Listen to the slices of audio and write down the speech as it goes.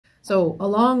So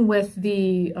along with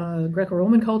the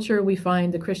Greco-Roman culture, we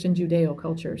find the Christian Judeo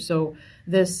culture. So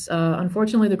this,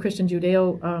 unfortunately, the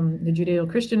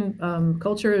Judeo-Christian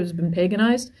culture has been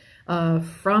paganized.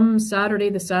 From Saturday,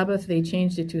 the Sabbath, they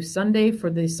changed it to Sunday for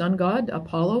the sun god,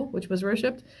 Apollo, which was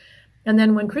worshipped. And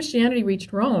then when Christianity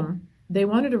reached Rome, they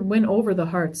wanted to win over the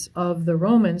hearts of the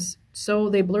Romans, so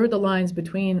they blurred the lines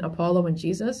between Apollo and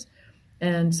Jesus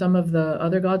and some of the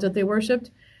other gods that they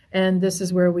worshipped. And this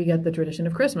is where we get the tradition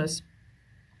of Christmas.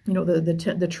 You know,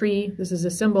 the tree, this is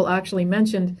a symbol actually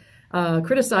mentioned,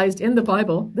 criticized in the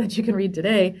Bible that you can read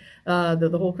today.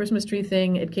 The whole Christmas tree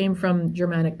thing, it came from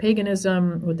Germanic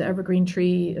paganism with the evergreen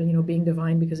tree, you know, being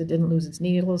divine because it didn't lose its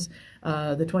needles.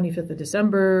 The 25th of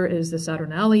December is the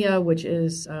Saturnalia, which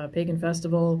is a pagan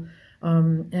festival.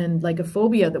 And like a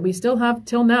phobia that we still have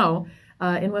till now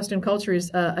in Western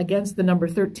cultures against the number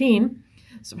 13.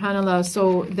 SubhanAllah.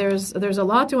 So there's a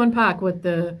lot to unpack with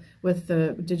the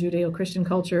Judeo-Christian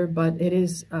culture, but it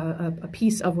is a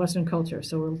piece of Western culture.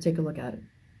 So we'll take a look at it.